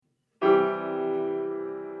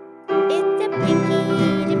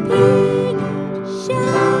Pinky the Pig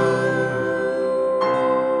Show.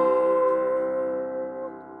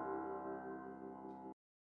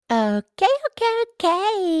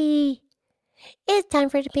 Okay. It's time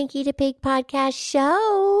for the Pinky the Pig podcast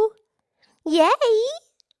show. Yay!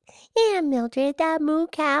 And Mildred the Moo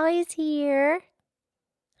Cow is here.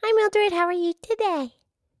 Hi, Mildred. How are you today?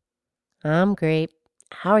 I'm great.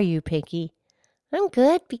 How are you, Pinky? I'm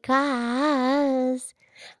good because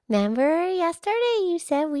remember yesterday you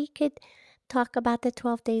said we could talk about the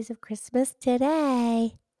 12 days of Christmas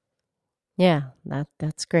today. Yeah,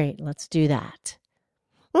 that's great. Let's do that.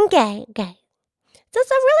 Okay.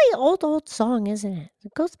 That's a really old song, isn't it?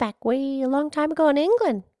 It goes back way a long time ago in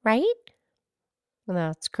England, right?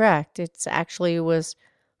 That's correct. It's actually was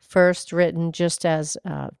first written just as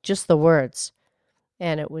just the words,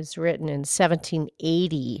 and it was written in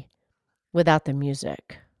 1780 without the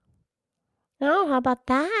music. Oh, how about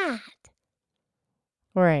that?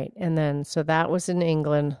 Right, and then so that was in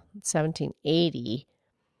England, 1780,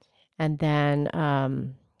 and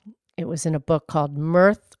then it was in a book called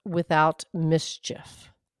Mirth Without Mischief.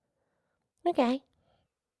 Okay.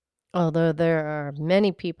 Although there are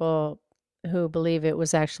many people who believe it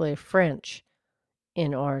was actually French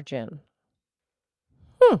in origin.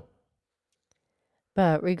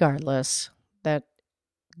 But regardless, that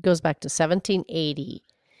goes back to 1780,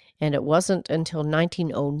 and it wasn't until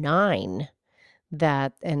 1909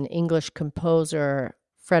 that an English composer,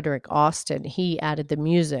 Frederick Austin, he added the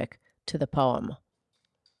music to the poem.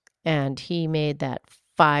 And he made that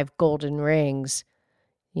 5 golden rings.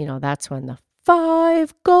 You know, that's when the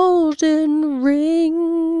 5 golden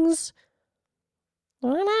rings.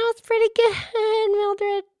 Well, that was pretty good,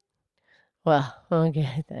 Mildred. Well,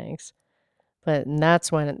 okay, thanks. But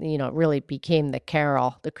that's when it, it really became the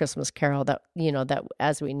carol, the Christmas carol that, that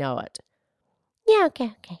as we know it. Yeah,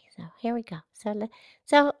 okay. So here we go. So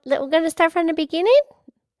we're going to start from the beginning?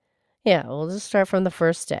 Yeah, we'll just start from the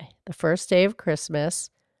first day. The first day of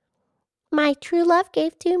Christmas. My true love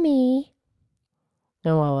gave to me.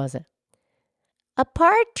 And what was it? A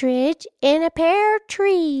partridge in a pear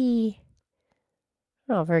tree.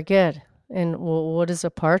 Oh, very good. And what is a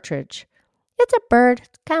partridge? It's a bird.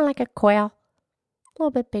 It's kind of like a quail. A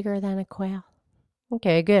little bit bigger than a quail.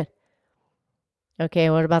 Okay, good. Okay,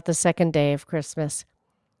 what about the second day of Christmas?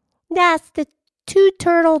 That's the 2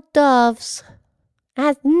 turtle doves. It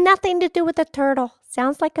has nothing to do with a turtle.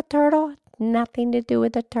 Sounds like a turtle. Nothing to do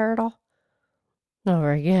with a turtle. Oh,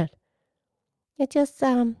 very good. It's just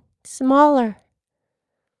smaller.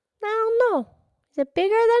 I don't know. Is it bigger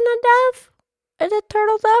than a dove? Is a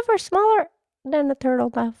turtle dove or smaller than a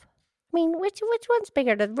turtle dove? I mean, which one's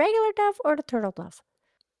bigger, the regular dove or the turtle dove?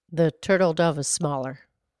 The turtle dove is smaller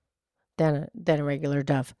than a regular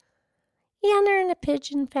dove. Yeah, and they're in the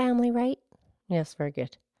pigeon family, right? Yes, very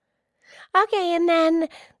good. Okay, and then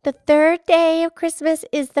the third day of Christmas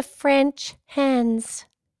is the French hens.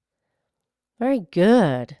 Very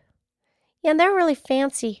good. Yeah, and they're really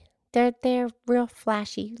fancy. They're real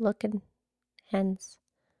flashy looking hens.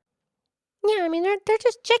 Yeah, I mean they're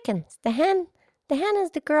just chickens. The hen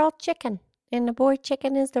is the girl chicken, and the boy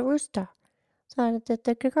chicken is the rooster. So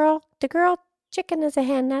the girl chicken is a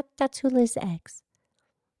hen. That's who lays the eggs.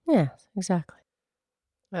 Yes, exactly.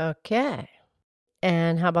 Okay.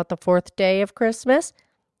 And how about the fourth day of Christmas?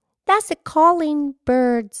 That's the calling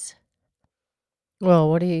birds. Well,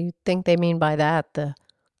 what do you think they mean by that, the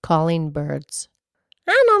calling birds?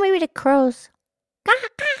 I don't know, maybe the crows. Caw,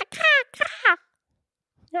 caw, caw, caw.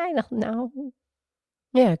 I don't know.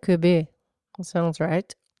 Yeah, it could be. That sounds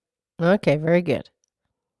right. Okay, very good.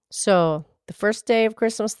 So the first day of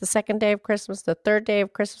Christmas, the second day of Christmas, the third day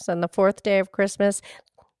of Christmas, and the fourth day of Christmas,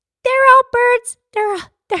 they're all birds. They're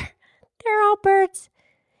all birds.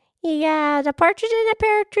 Yeah, the partridge in the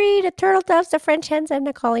pear tree, the turtle doves, the French hens, and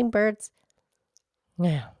the calling birds.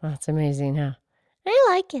 Yeah, that's amazing, huh? I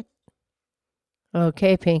like it.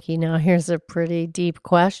 Okay, Pinky, now here's a pretty deep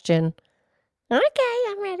question. Okay,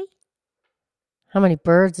 I'm ready. How many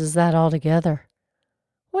birds is that altogether?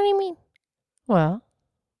 What do you mean? Well,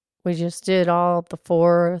 we just did all the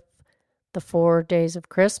 4 days of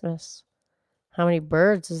Christmas. How many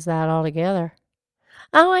birds is that altogether?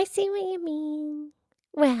 Oh, I see what you mean.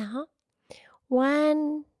 Well,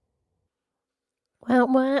 one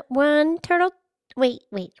turtle. Wait.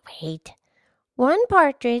 1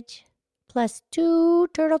 partridge plus 2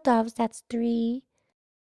 turtle doves, that's 3.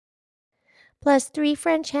 Plus 3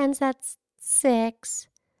 French hens, that's 6.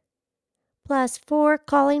 Plus 4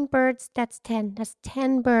 calling birds, that's 10. That's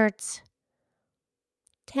 10 birds.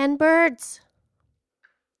 10 birds.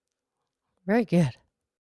 Very good.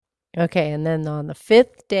 Okay, and then on the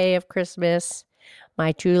 5th day of Christmas,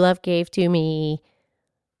 my true love gave to me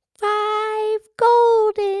 5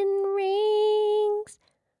 golden rings,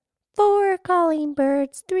 4 calling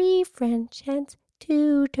birds, 3 French hens,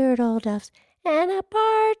 2 turtle doves, and a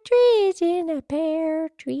partridge in a pear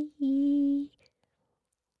tree.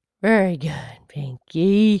 Very good,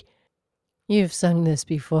 Pinky. You've sung this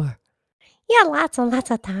before. Yeah, lots and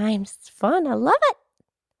lots of times. It's fun. I love it.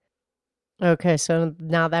 Okay, so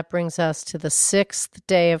now that brings us to the 6th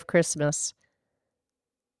day of Christmas.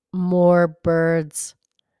 More birds.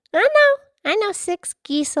 I know 6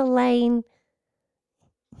 geese a laying.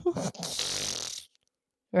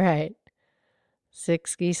 Right.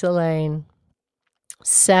 6 geese a laying.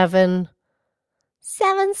 7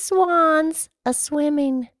 swans a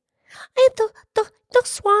swimming. The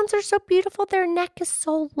swans are so beautiful. Their neck is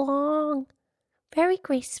so long. Very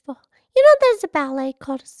graceful. You know there's a ballet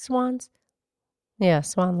called Swans. Yeah,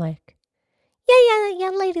 Swan Lake. Yeah,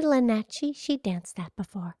 Lady Lynette. She danced that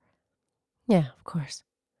before. Yeah, of course.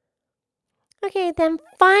 Okay, then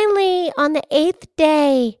finally on the 8th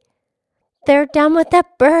day, they're done with the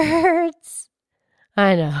birds.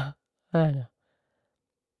 I know.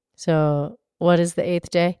 So, what is the 8th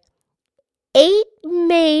day? 8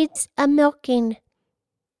 maids a milking.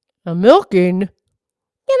 A milking? Yeah,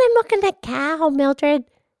 they're milking the cow, Mildred.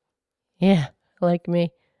 Yeah, like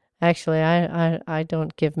me. Actually, I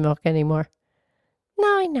don't give milk anymore.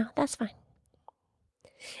 No, I know. That's fine.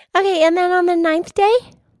 Okay, and then on the 9th day?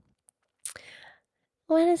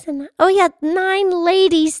 What is it? Oh, yeah, 9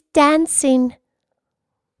 ladies dancing.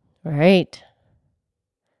 Right.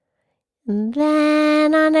 And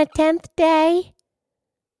then on the 10th day?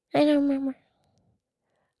 I don't remember.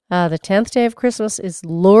 The 10th day of Christmas is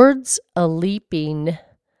Lords a leaping.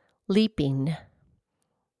 Leaping.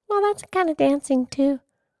 Well, that's kind of dancing too.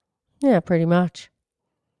 Yeah, pretty much.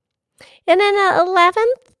 And then the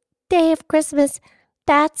 11th day of Christmas,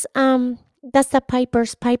 that's the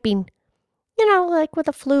pipers piping. You know, like with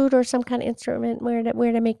a flute or some kind of instrument where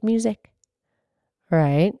to make music.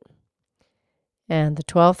 Right. And the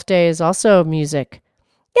 12th day is also music.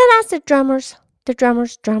 Yeah, that's the drummers. The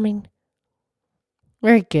drummers drumming.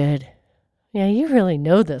 Very good. Yeah, you really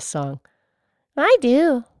know this song. I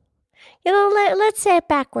do. You know, let's say it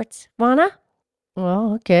backwards. Wanna?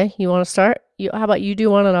 Well, okay. You want to start? How about you do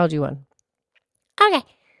one and I'll do one? Okay.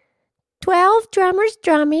 12 drummers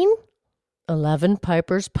drumming. 11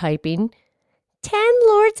 pipers piping. 10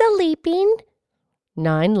 lords a leaping.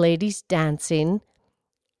 9 ladies dancing.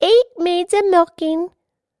 8 maids a milking.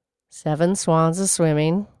 7 swans a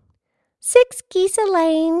swimming. 6 geese a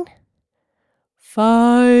laying.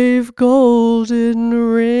 5 golden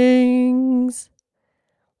rings.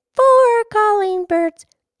 4 calling birds.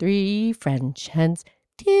 3 French hens.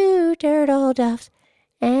 2 turtle doves.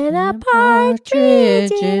 And a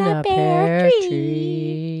partridge in a pear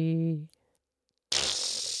tree.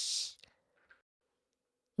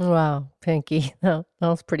 Wow, Pinky, that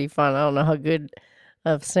was pretty fun. I don't know how good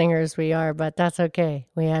of singers we are, but that's okay.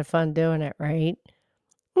 We had fun doing it, right?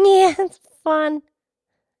 Yeah, it's fun.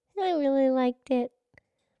 I really liked it.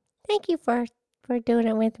 Thank you for doing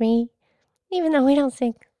it with me. Even though we don't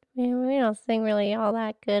sing really all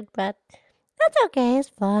that good, but that's okay. It's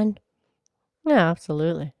fun. Yeah,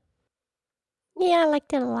 absolutely. Yeah, I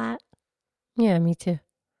liked it a lot. Yeah, me too.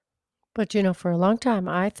 But you know, for a long time,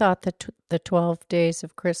 I thought that the 12 days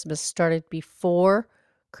of Christmas started before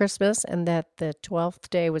Christmas and that the 12th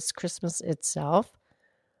day was Christmas itself.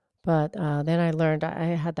 But then I learned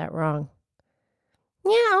I had that wrong.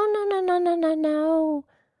 Yeah, oh, no.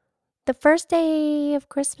 The first day of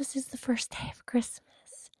Christmas is the first day of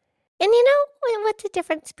Christmas. And you know what's the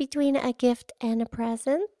difference between a gift and a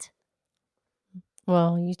present?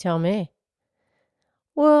 Well, you tell me.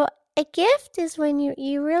 Well, a gift is when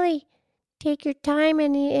you really take your time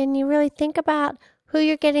and you really think about who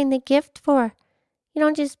you're getting the gift for. You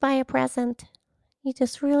don't just buy a present. You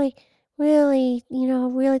just really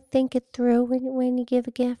think it through when you give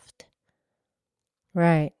a gift.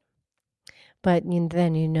 Right. But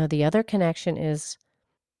then the other connection is,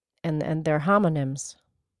 and they're homonyms,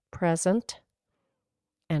 present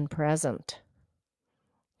and present.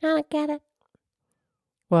 I don't get it.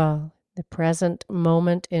 Well, the present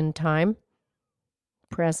moment in time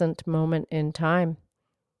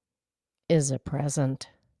is a present.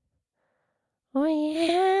 Oh,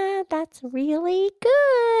 yeah, that's really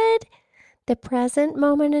good. The present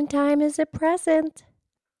moment in time is a present.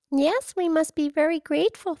 Yes, we must be very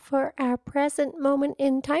grateful for our present moment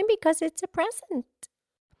in time because it's a present.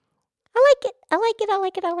 I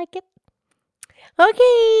like it.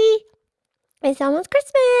 Okay, it's almost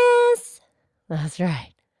Christmas. That's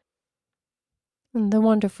right. And the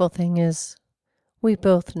wonderful thing is, we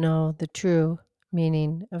both know the true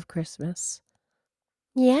meaning of Christmas.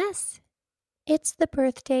 Yes, it's the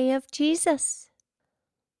birthday of Jesus.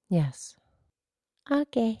 Yes,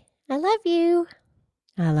 Okay, I love you.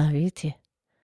 I love you too.